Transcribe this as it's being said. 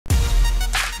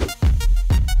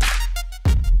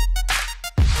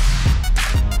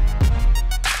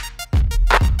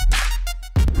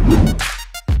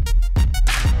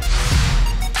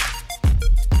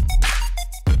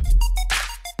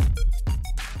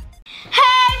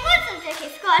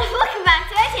everybody, welcome back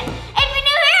to our channel. If you're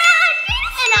new here, I'm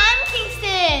Janice. And I'm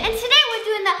Kingston. And today we're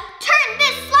doing the turn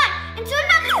this slime into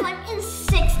another slime in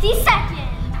 60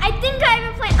 seconds. I think I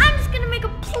have a plan. I'm just gonna make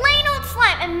a plain old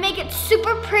slime and make it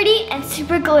super pretty and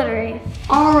super glittery.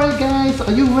 Alright guys,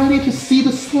 are you ready to see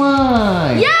the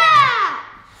slime? Yeah!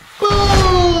 Boom!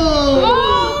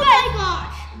 Oh my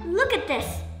gosh! Look at this.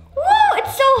 Whoa,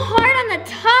 it's so hard on the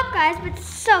top, guys, but it's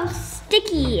so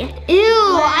sticky.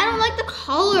 Ew, I don't like the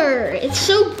color. It's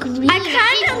so green. I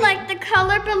kind of like the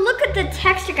color, but look at the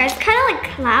texture, guys. It's kind of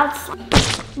like cloud slime.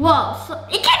 Whoa, so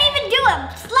it can't even do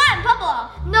a slime bubble.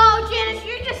 No, Janice,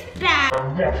 you're just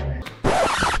bad.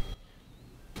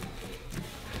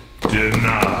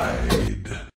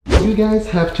 Denied. You guys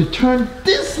have to turn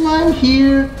this slime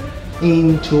here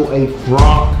into a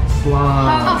frog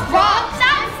slime. A frog?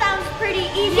 That sounds pretty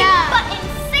easy, but in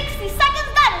 60 seconds,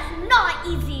 that is not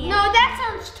easy. No, that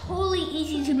sounds totally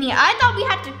easy to me. I thought we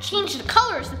had to change the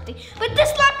color or something. But this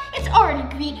slime, it's already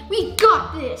green. We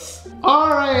got this.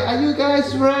 Alright, are you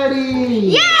guys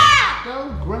ready? Yeah!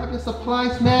 Go grab your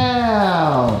supplies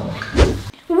now.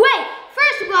 Wait,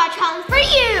 first we got a challenge for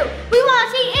you. We want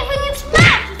to see if we can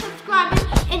smash the subscribers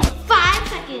in 5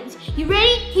 seconds. You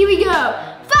ready? Here we go.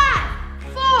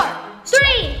 5, 4,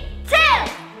 3, 2,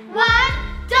 1,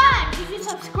 done. Did you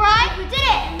subscribe? We did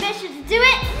it, and make sure to do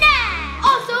it now.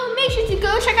 Also, make sure to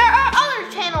go check out our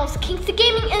other channels, Kingston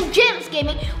Gaming and Janice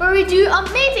Gaming, where we do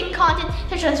amazing content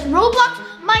such as Roblox,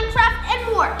 Minecraft,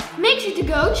 and more. Make sure to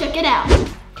go check it out.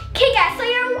 Okay guys, so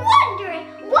you're wondering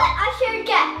what I should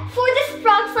get for this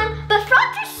frog slime, but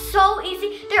frogs are so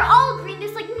easy. They're all green,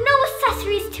 there's like no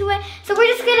accessories to it. So we're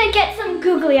just gonna get some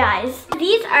googly eyes.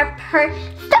 These are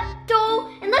perfecto.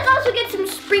 And let's also get some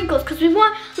sprinkles because we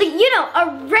want, like, you know, a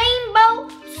rainbow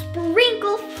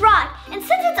sprinkle frog. And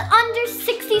since it's under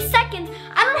 60 seconds,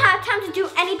 I don't have time to do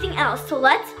anything else. So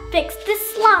let's fix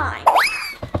this slime.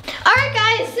 Alright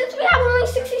guys, since we have only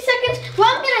 60 seconds, what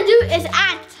I'm gonna do is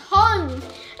add tons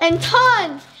and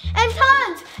tons and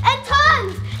tons and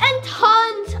tons and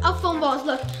tons of foam balls.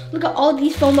 Look at all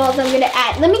these foam balls I'm gonna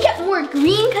add. Let me get more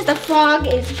green because the frog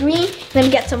is green. Let me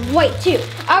get some white too.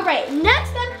 Alright,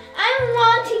 next then I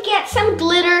want to get some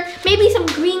glitter, maybe some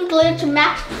green glitter to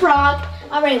match frog.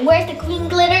 Alright, where's the green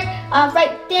glitter?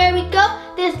 Right, there we go.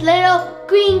 This little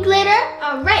green glitter.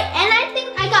 Alright, and I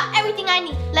think I got everything I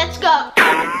need. Let's go.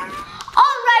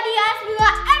 Alrighty guys, we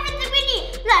got everything we need.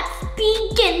 Let's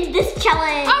begin this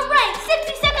challenge. Alright,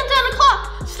 60 seconds on the clock.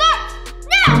 Start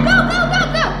now. Go, go, go,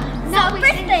 go. So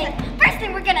first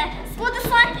thing we're gonna split the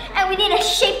slime and we need to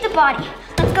shape the body.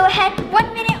 Let's go ahead,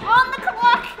 1 minute on the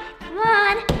clock. Come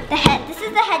on, the head, this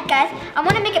is the head guys. I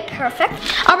wanna make it perfect.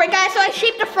 Alright guys, so I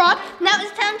shaped the frog. Now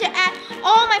it's time to add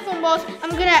all my foam balls.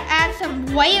 I'm gonna add some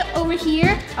white over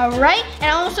here, alright?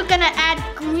 And I'm also gonna add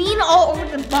green all over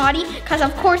the body, because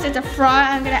of course it's a frog.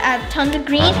 I'm gonna add tons of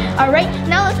green, alright?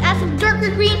 Now let's add some darker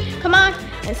green. Come on,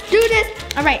 let's do this.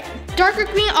 Alright, darker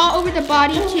green all over the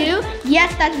body too.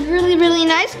 Yes, that's really, really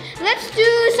nice. Let's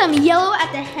do some yellow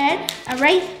at the head,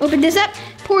 alright? Open this up,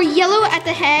 pour yellow at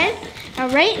the head.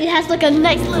 Alright, it has like a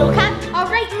nice little cap.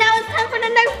 Alright, now it's time for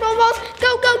the next foam balls. Go,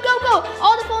 go, go, go.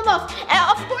 All the foam balls. And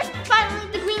of course,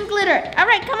 finally the green glitter.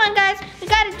 Alright, come on guys. We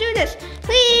gotta do this.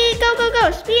 Please, go, go,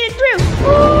 go. Speed it through.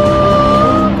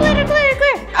 Ooh, glitter, glitter,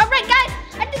 glitter. Alright guys,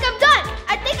 I think I'm done.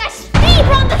 I think I speed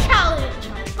run the challenge.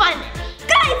 Fun.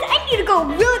 Guys, I need to go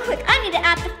really quick. I need to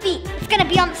add the feet. It's gonna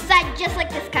be on the side just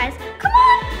like this, guys. Come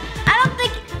on.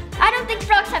 I don't think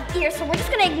frogs have ears, so we're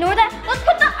just gonna ignore that. Let's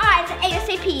put the eyes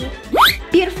ASAP.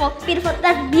 Beautiful, beautiful,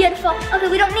 that's beautiful. Okay,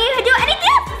 we don't need to do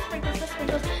anything else. The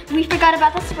sprinkles. We forgot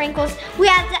about the sprinkles. We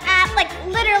have to add, like,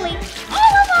 literally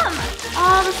all of them.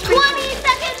 All the sprinkles. 20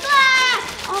 seconds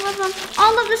left. All of them,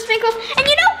 all of the sprinkles. And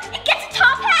you know, it gets a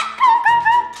top hat. Go, go,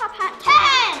 go. Top hat.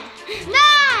 10,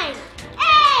 9,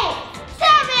 8,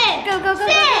 7, Go, go, go, 6,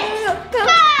 go, go, go, go.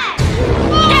 5,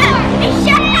 4, Yeah, it's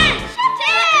shut hat.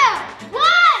 2, 1.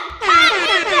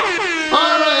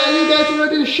 Alright, are you guys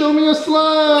ready to show me your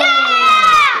slime?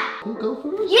 Yeah! Who go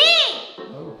first? Me!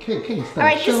 Okay, Kingston.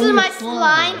 Alright, this show is me my your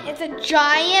slime. It's a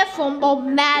giant foam ball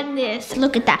madness.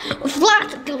 Look at that. With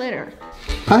lots of glitter.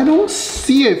 I don't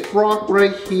see a frog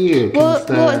right here, Well,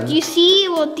 Kingston. do you see?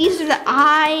 Well, these are the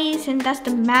eyes, and that's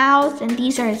the mouth, and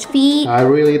these are his feet. I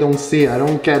really don't see it. I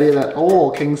don't get it at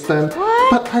all, Kingston.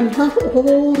 What? But I love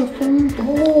all the foam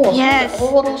balls. Yes.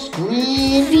 All those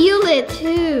green, Feel it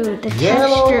too, the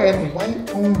yellow, texture. and white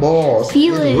foam balls.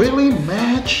 Feel it. really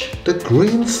match the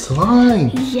green slime.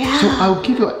 Yeah. So I'll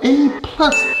give you an A+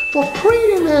 for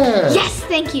prettiness. Yes,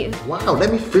 thank you. Wow,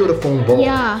 let me feel the foam ball.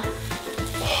 Yeah.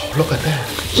 Oh, look at that.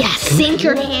 Yes, sink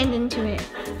your hand into it.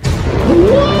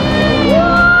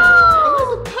 Whoa!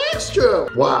 picture.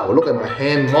 Wow, look at my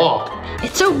hand mark.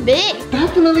 It's so big.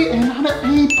 Definitely another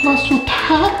A+ for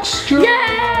texture.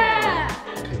 Yeah!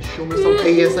 Okay, show me some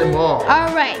ASMR.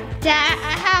 All right, Dad,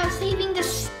 I have saving the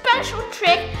special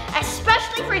trick,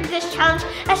 especially for this challenge,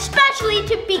 especially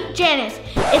to beat Janice.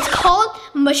 It's called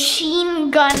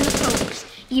machine gun pokes.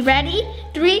 You ready?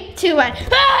 3, 2, 1.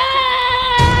 Ah!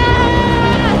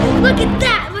 Look at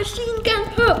that, machine gun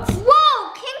pokes.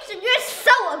 Whoa, Kingston, you're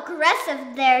so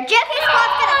aggressive there. Jeffy's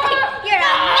gonna think you're a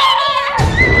maniac.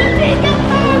 Machine gun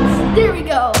pokes. There we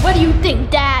go. What do you think,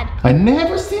 Dad? I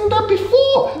never seen that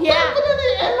before. Yeah.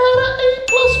 Definitely another A+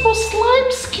 for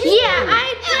slime skin. Yeah,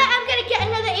 I'm gonna get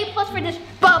another A+ for this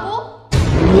bubble.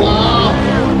 Wow,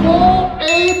 4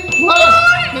 A+.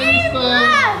 Kingston.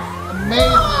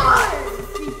 Amazing.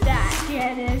 Beat that,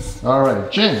 Janice. All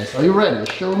right, Janice, are you ready?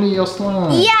 Show me your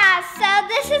slime. Yeah, so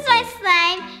this is my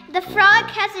slime. The frog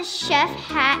has a chef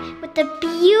hat with a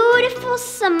beautiful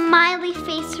smiley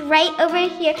face right over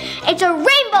here. It's a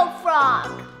rainbow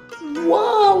frog.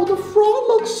 Wow, the frog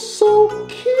looks so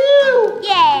cute.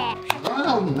 Yeah.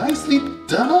 Wow, nicely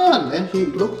done. And he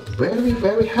looked very,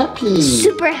 very happy.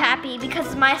 Super happy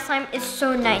because my slime is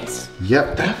so nice.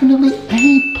 Yep, definitely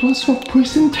A+ for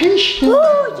presentation.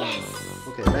 Ooh, yes.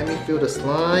 Okay, let me feel the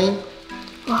slime.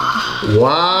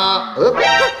 Wow.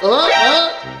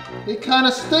 It's kind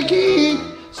of sticky.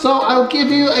 So I'll give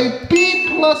you a B+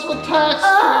 for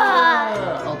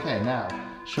texture. Okay, now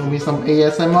show me some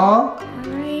ASMR.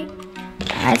 Alright.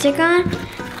 Eyes are gone.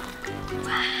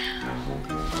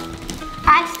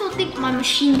 I still think my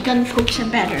machine gun pokes are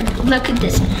better. Look at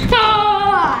this.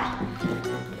 Ah!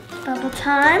 Bubble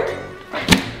time.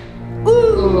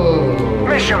 Ooh.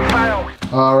 Mission failed.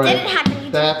 All right. Didn't happen.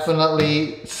 You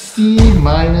Definitely C-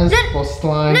 for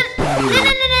slime. No,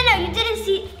 you didn't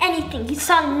see anything. You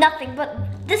saw nothing, but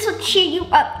this will cheer you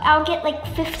up. I'll get like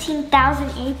 15,000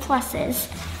 A+.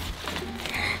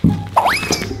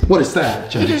 What is that,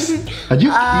 Janice? Are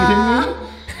you kidding me?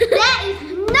 That is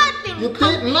nothing. You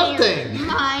did nothing.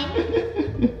 Mine.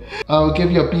 I'll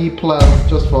give you a B+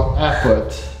 just for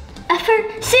effort.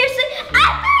 Effort? Seriously?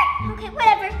 Effort? Okay,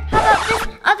 whatever. How about this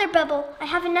other bubble? I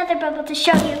have another bubble to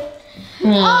show you. Oh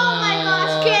my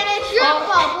gosh, Janice, your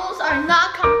bubbles are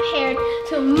not compared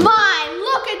to mine.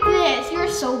 Look at this. You're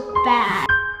so bad.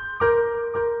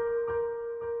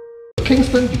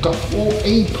 Kingston, you got 4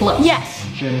 A+. Yes.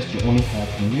 Janice, you only have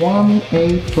 1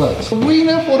 A+. The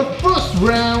winner for the first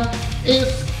round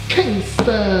is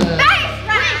Kingston.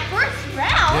 First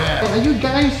round? Yeah. Are you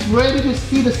guys ready to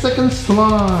see the second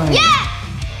slime? Yeah.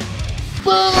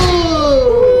 Boom!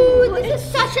 Ooh, this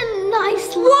is such a nice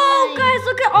slime. Whoa, guys,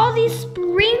 look at all these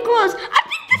sprinkles. I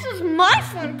think this was my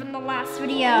slime from the last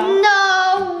video.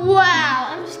 No, wow.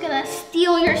 I'm just gonna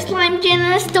steal your slime,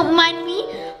 Janice. Don't mind me.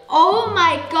 Oh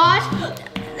my gosh.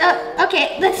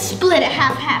 Okay, let's split it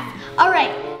half. All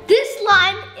right, this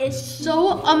slime is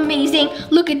so amazing.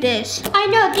 Look at this. I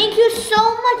know, thank you so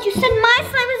much. You said my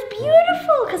slime is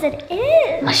beautiful, because it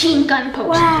is. Machine gun pokes.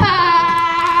 Wow.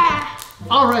 Ah.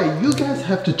 Alright, you guys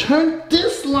have to turn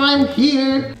this slime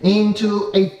here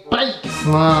into a bike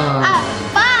slime.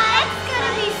 But it's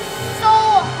gonna be so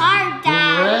hard,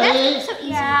 Dad. Ready? That's so easy.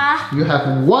 Yeah. You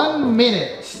have 1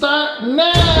 minute. Start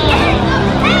now!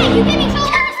 Hey, you gave me so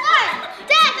little slime.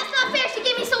 Dad, that's not fair. She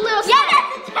gave me so little slime. Yeah,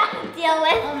 that's the time to deal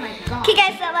with. Oh my god. Okay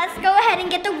guys, so let's go ahead and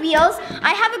get the wheels.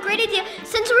 I have a great idea.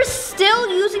 Since we're still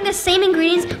using the same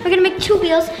ingredients, we're gonna make 2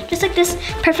 wheels, just like this.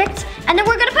 Perfect. And then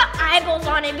we're gonna put eyeballs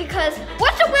on it because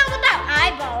what's a wheel without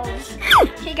eyeballs?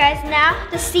 Okay guys, now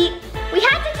the seat. We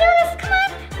have to do this, come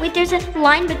on. Wait, there's a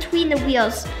line between the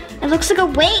wheels. It looks like a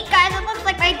weight, guys. It looks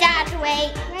like my dad's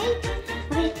weight, right?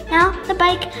 Okay, now the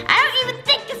bike. I don't even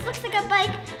think this looks like a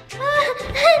bike.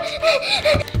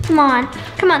 Come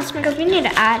on, Sprinkles. We need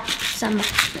to add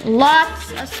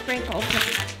lots of sprinkles.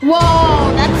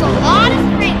 Whoa, that's a lot of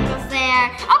sprinkles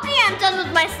there. Okay, I'm done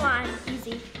with my slime.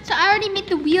 Easy. So I already made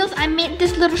the wheels. I made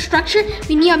this little structure.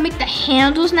 We need to make the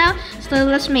handles now. So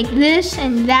let's make this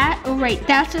and that. Oh, right,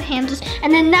 that's the handles.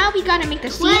 And then now we gotta make the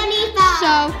seat. 25.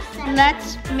 So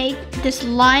let's make this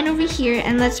line over here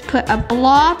and let's put a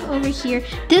blob over here.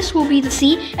 This will be the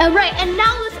seat. All right, and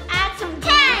now let's add some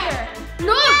glitter.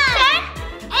 No,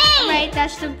 10, 8. Right,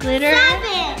 that's the glitter.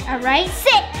 7. All right.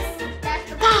 6. That's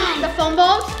the 5. The foam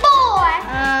balls. 4.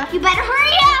 You better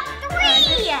hurry up.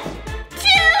 3, 2,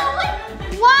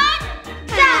 1,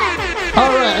 done.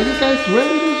 Alright, are you guys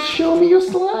ready to show me your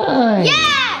slime?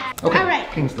 Yeah. Okay, Alright.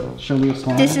 Kingston, show me your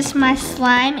slime. This is my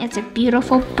slime. It's a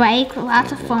beautiful bike,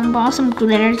 lots of foam balls, some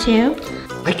glitter too.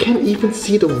 I can't even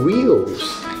see the wheels.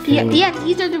 Yeah,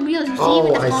 these are the wheels. You see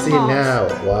with the I foam see balls. now.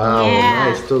 Wow, Yeah.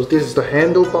 nice. So this is the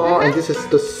handlebar and this is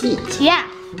the seat. Yeah.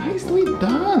 Nicely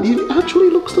done. It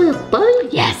actually looks like a bike.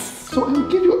 Yes. So I'll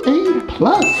give you A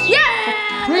plus.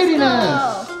 Yeah.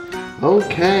 Prettiness.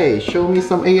 Okay, show me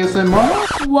some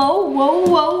ASMR. Whoa, whoa,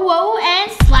 whoa, whoa,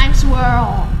 and slime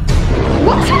swirl.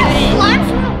 What kind of slime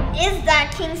swirl is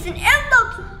that, Kingston? It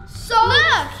looks so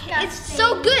Look, it's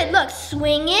so good. Look,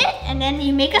 swing it, and then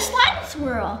you make a slime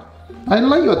swirl. I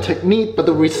like your technique, but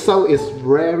the result is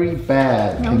very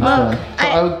bad, Kingston. So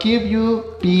I'll give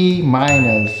you B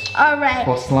minus All right.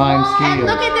 for slime And skill.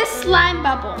 look at this slime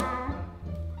bubble.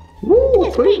 Woo,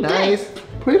 It's pretty pretty good. nice.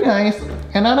 Pretty nice.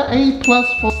 Another A plus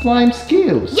for slime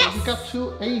skills. Yes. You got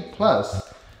 2 A plus.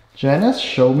 Janice,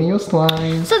 show me your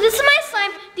slime. So this is my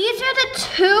slime. These are the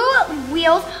 2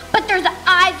 wheels, but there's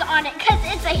eyes on it because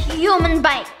it's a human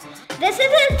bike. This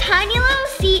is a tiny little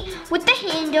seat with the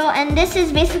handle, and this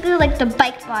is basically like the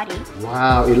bike body.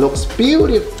 Wow, it looks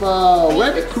beautiful.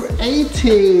 Very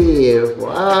creative.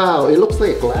 Wow, it looks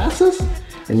like glasses,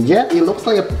 and yet it looks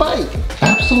like a bike.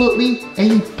 Absolutely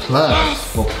A plus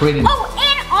for prettiness. Oh,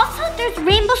 and also there's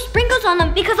rainbow sprinkles on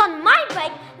them because on my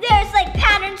bike there's like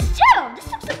patterns too. This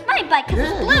looks like my bike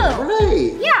because it's blue. Yeah,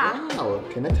 right. Yeah. Wow,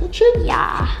 can I touch it?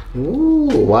 Yeah.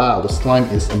 Ooh, wow, the slime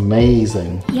is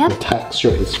amazing. Yep. The texture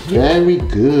is very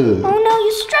good. Oh no,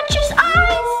 you stretch his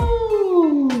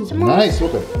eyes. Ooh, nice,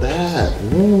 look at that.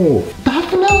 Ooh,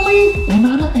 definitely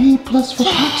another A plus for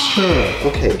texture.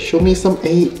 Okay, show me some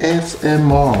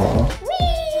ASMR.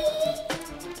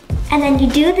 And then you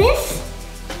do this,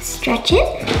 stretch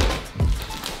it,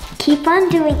 keep on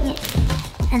doing it,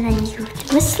 and then you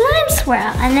do a slime swirl,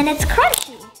 and then it's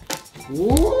crunchy.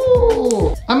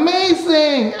 Ooh,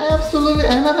 amazing! Absolutely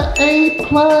another A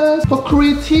plus for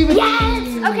creativity.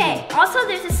 Yes! Okay, also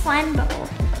there's a slime bubble.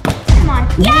 Come on.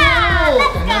 Yeah! Whoa,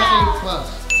 Let's another A go!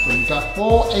 plus. So you got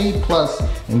 4 A plus.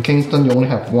 In Kingston, you only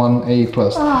have 1 A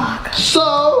plus. Oh, God.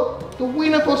 So the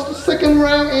winner for the second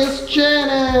round is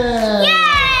Janice.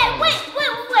 Yay! Wait.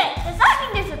 Does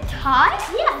that mean there's a tie?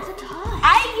 Yeah, it's a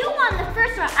tie. You won the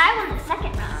first round, I won the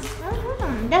second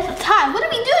round. There's a tie. What do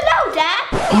we do now, Dad?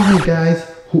 Alright guys,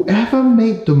 whoever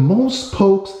made the most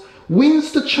pokes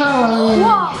wins the challenge.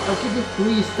 Whoa. I'll give you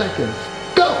 3 seconds.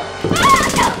 Go! 2,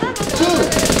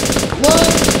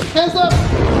 1, hands up!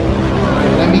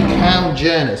 Let me count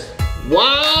Janice.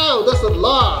 Wow, that's a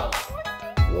lot.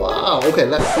 Wow, okay,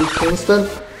 let's see Kingston.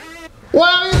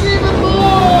 Wow, it's even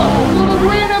more! So the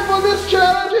winner for this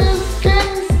challenge is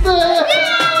Kingston!